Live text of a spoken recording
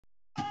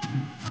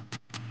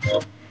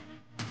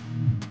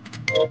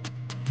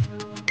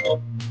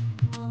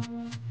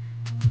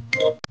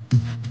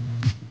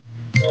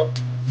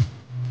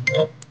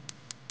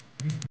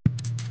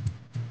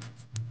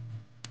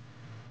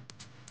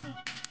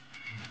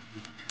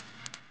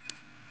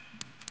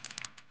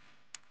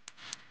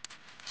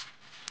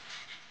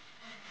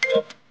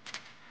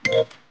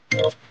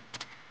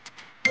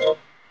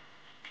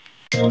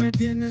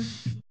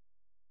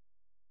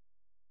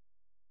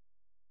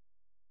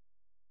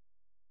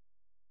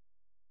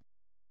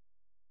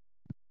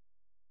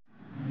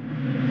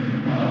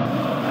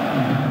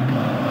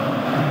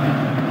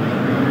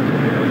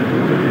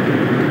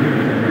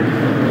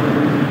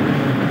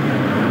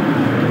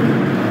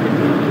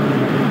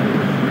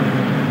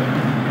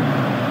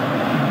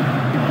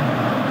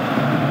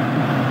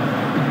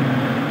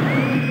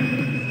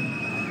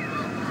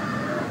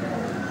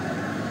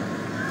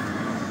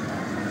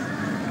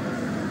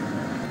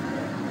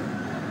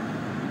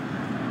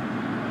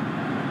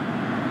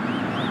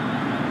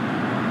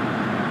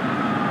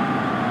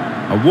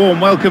A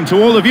warm welcome to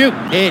all of you.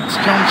 It's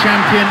John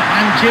Champion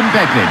and Jim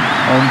Beglin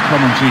on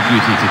commentary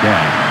duty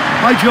today.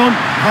 Hi John,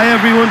 hi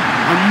everyone.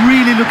 I'm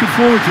really looking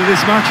forward to this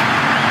match.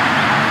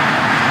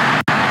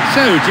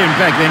 So Jim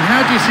Beglin,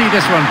 how do you see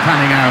this one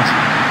panning out?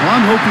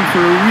 Well, I'm hoping for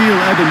a real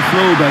ebb and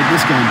flow about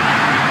this game.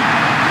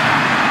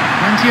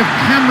 Plenty of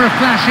camera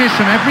flashes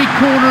from every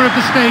corner of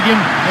the stadium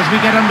as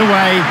we get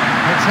underway.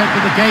 Let's hope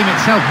that the game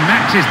itself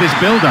matches this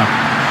build-up.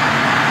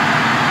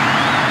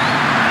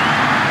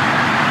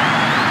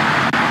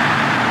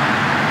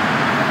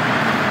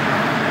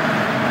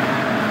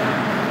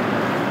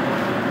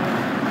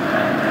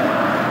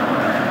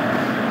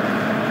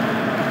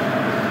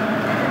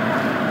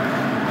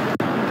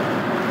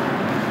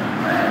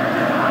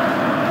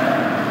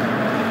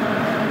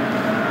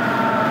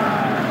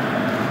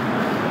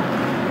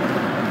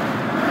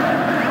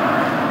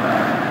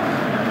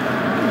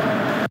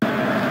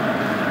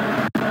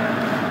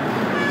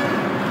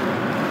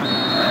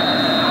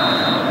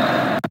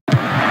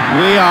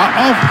 We are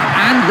off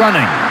and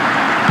running.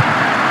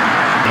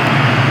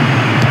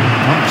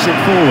 Pumps it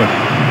forward.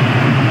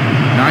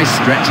 Nice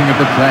stretching of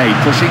the play,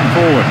 pushing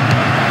forward.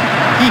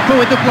 Keeper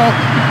with the block.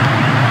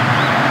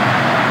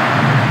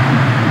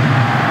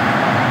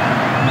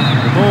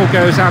 The ball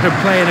goes out of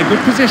play in a good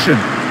position.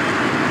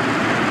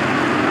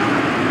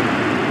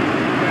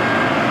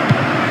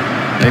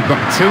 They've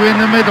got two in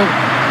the middle.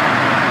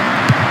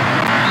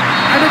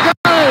 And a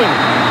goal!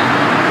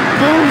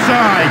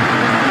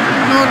 Bullseye!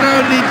 Not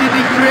only did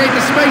he create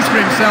the space for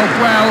himself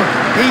well,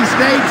 he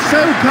stayed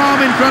so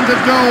calm in front of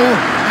goal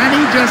and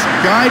he just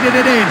guided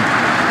it in.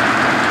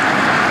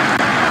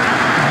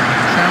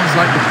 Sounds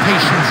like the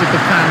patience of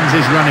the fans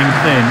is running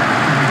thin.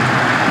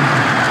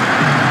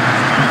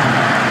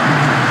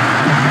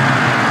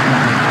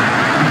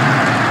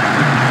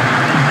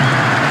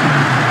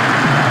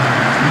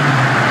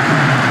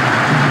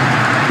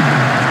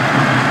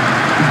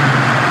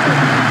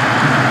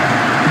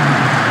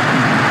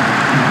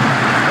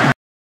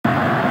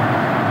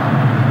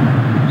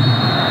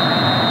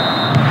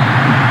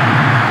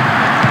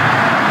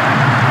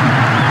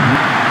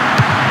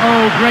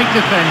 Great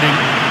defending.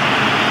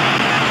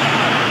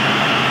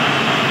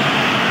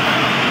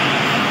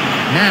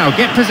 Now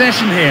get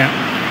possession here.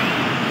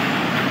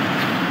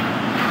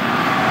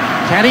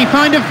 Can he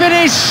find a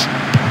finish?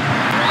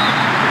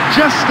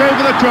 Just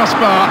over the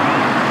crossbar.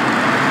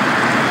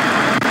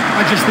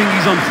 I just think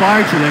he's on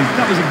fire today.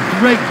 That was a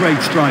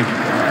great strike.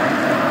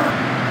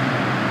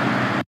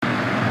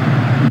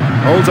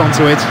 Holds on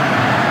to it.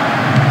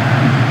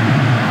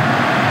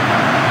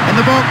 In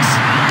the box.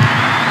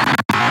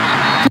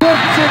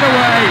 Puts it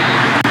away.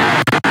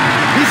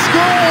 He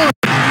scored!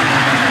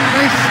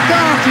 They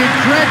started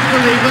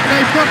dreadfully, but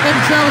they've got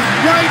themselves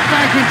right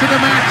back into the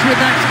match with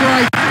that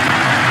strike.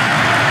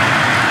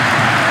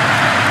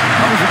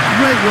 That was a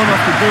great run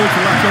off the ball to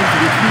latch onto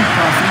the through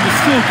pass. He was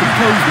so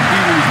composed in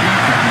dealing with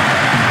defense.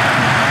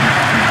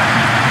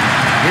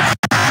 It's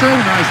so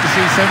nice to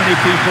see so many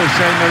people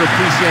showing their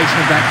appreciation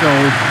of that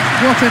goal.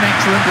 What an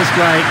excellent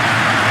display.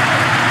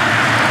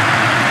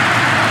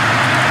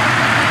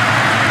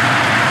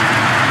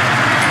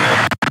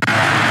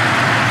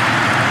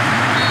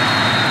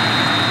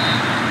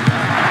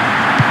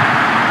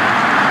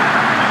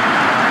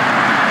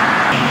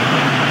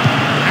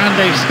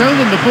 They've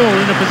stolen the ball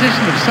in a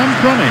position of some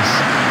promise.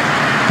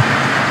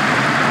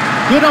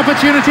 Good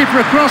opportunity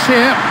for a cross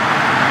here.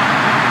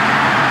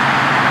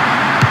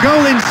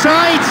 Goal in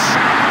sight.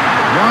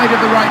 Wide of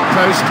the right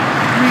post.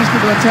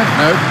 Reasonable attempt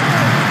though.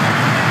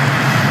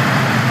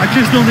 I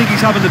just don't think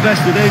he's having the best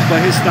of days by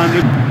his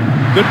standard.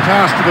 Good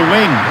pass to the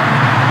wing.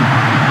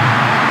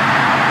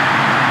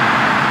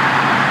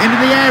 Into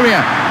the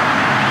area.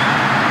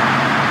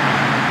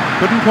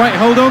 Couldn't quite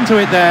hold on to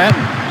it there.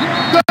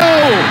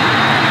 Goal!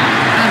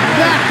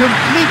 That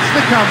completes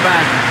the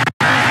comeback.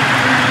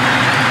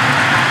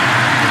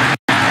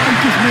 He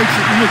just makes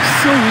it look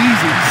so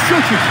easy. He's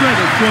such a threat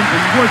up front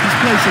and worth his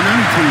place in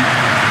any team.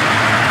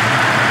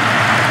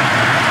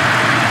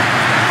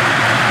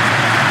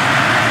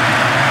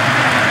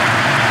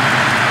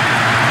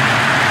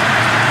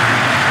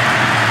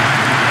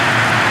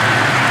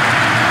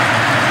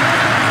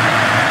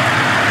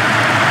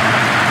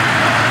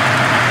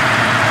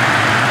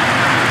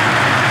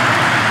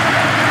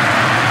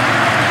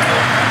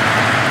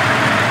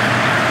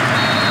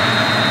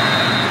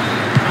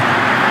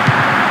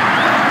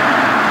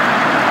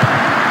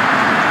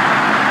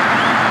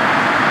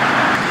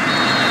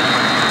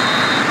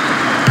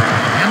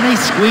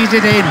 squeeze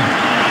it in.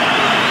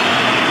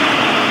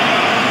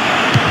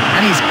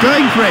 And he's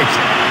going for it.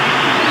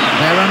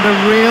 They're under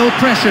real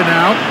pressure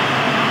now.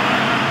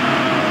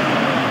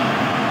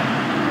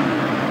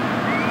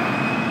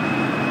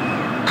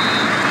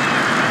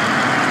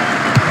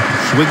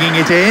 Swinging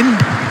it in.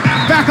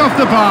 Back off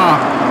the bar.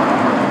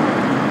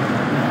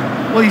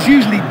 Well, he's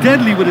usually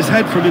deadly with his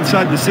head from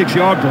inside the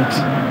 6-yard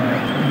box.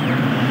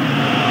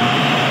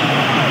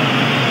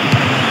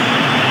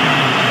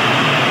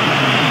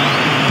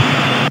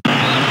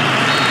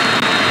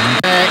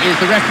 There is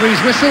the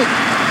referee's whistle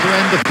to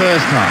end the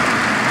first half.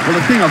 Well,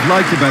 the thing I've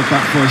liked about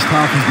that first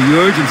half is the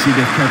urgency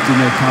they've kept in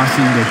their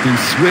passing. They've been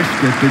swift,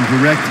 they've been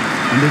direct,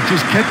 and they've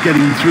just kept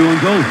getting through on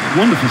goal.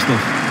 Wonderful stuff.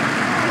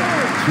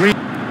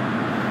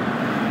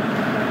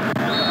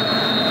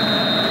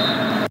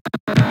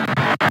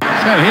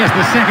 So here's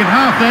the second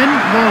half then.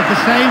 More of the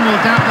same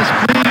will doubtless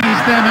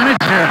please their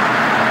manager.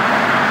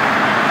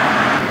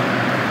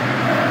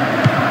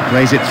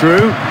 Plays it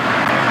through.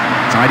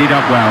 Tidied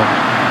up well.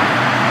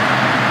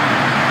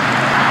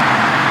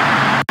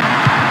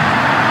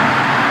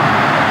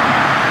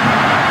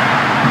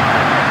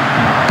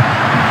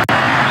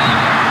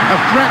 A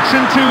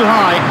fraction too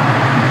high.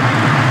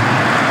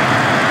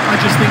 I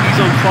just think he's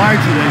on fire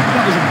today.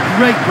 That was a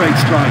great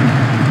strike.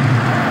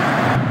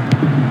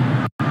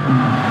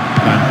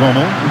 Van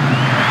Bommel.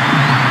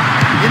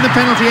 In the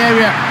penalty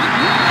area.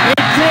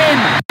 It's in!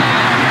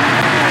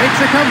 It's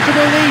a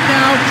comfortable lead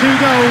now, 2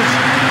 goals.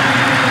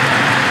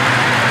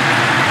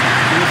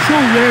 It's so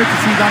rare to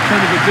see that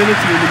kind of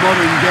ability in the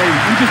modern game.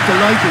 I'm just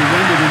delighted it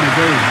ended in a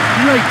goal.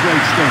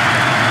 Great stuff.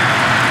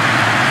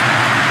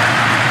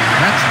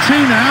 That's 2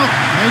 now.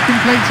 No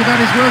complaints about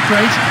his work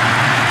rate.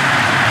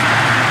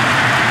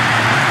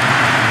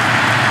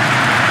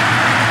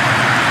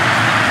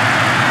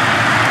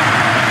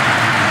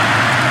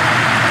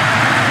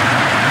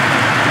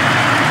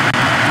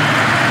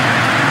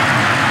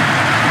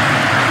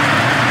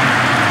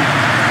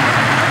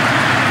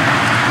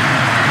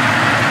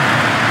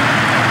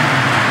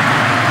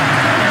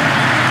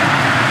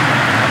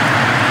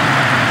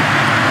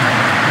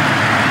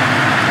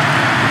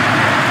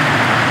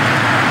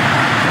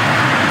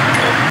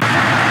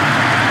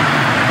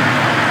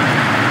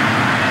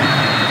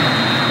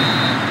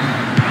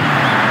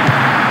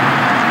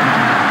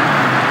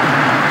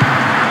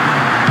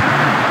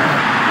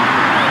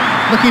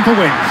 Looking for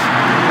wins.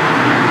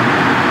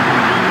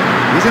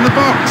 He's in the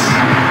box.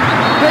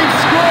 They've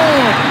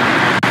scored!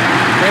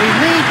 They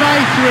lead by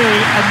 3,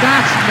 and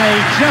that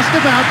may just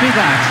about be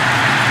that.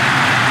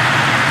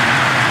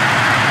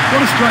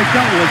 What a strike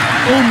that was.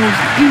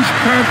 Almost inch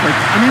perfect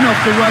and in off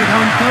the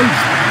right-hand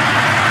post.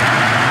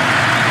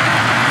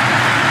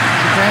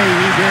 Today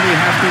he really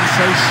has been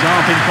so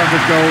sharp in front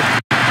of goal.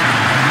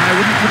 I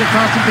wouldn't put it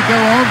past him to go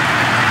on.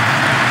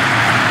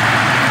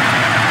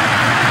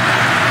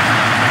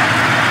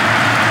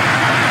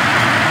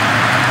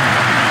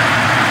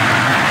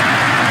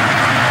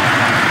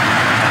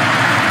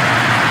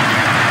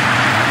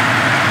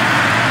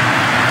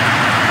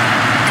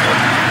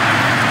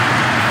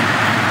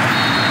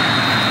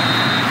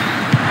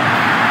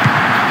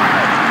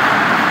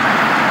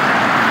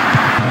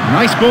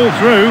 Nice ball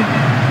through,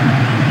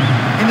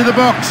 into the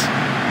box.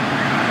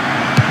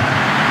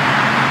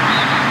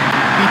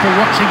 People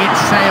watching it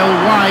sail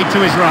wide to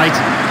his right.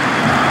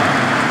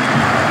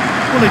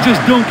 Well, they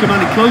just don't come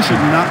any closer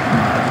than that.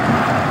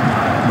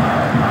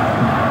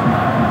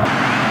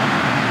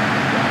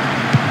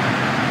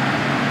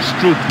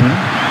 Strootman.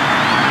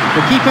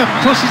 The keeper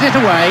pushes it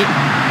away.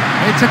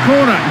 It's a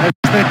corner as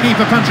the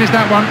keeper punches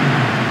that one.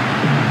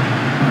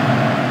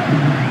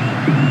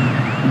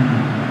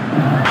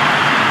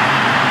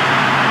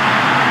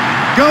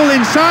 Goal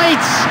in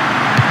sight.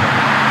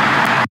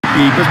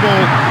 Keeper's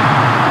ball.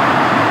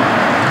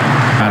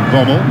 Van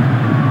Bommel.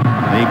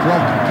 The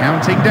clock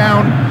counting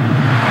down.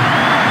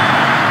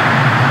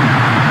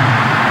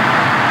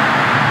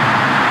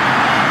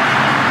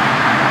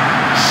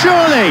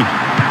 Surely.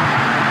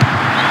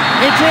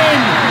 It's in.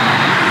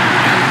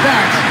 And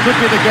that could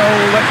be the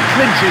goal that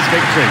clinches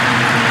victory.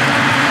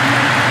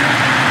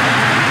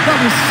 That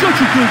was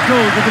such a good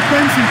goal. The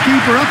defence and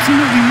keeper,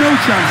 absolutely no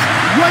chance.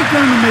 Right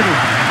down the middle.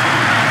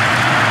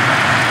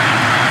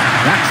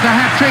 That's the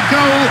hat-trick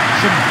goal.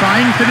 Some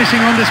fine finishing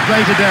on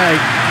display today.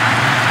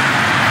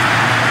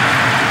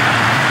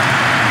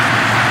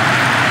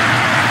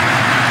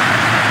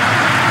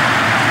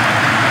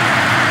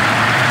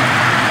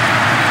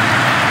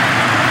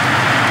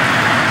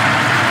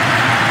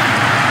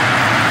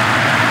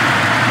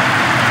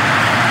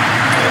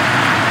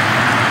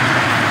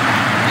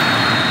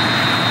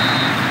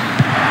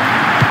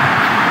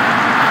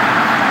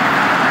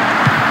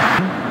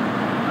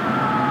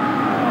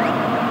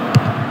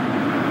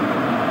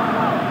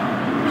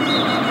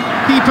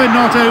 Keeper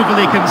not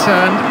overly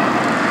concerned.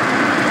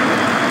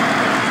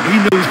 He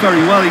knows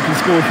very well he can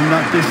score from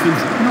that distance.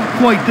 Not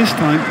quite this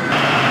time.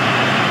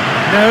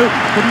 No,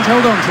 couldn't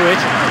hold on to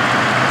it.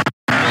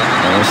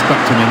 Oh,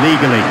 stopped him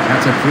illegally.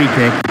 That's a free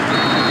kick.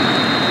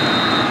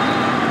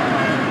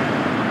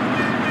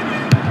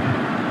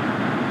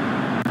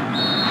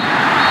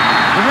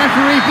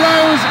 referee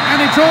blows, and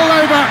it's all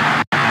over.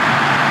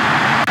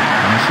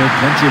 They showed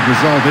plenty of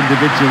resolve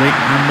individually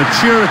and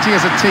maturity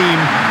as a team.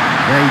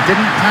 They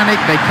didn't panic,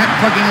 they kept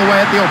plugging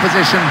away at the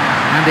opposition,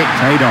 and it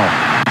paid off.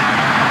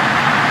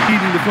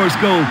 Leading the first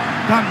goal,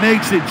 that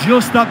makes it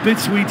just that bit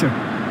sweeter.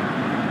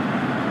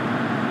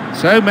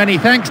 So many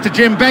thanks to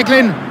Jim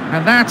Beglin,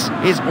 and that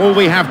is all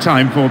we have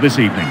time for this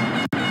evening.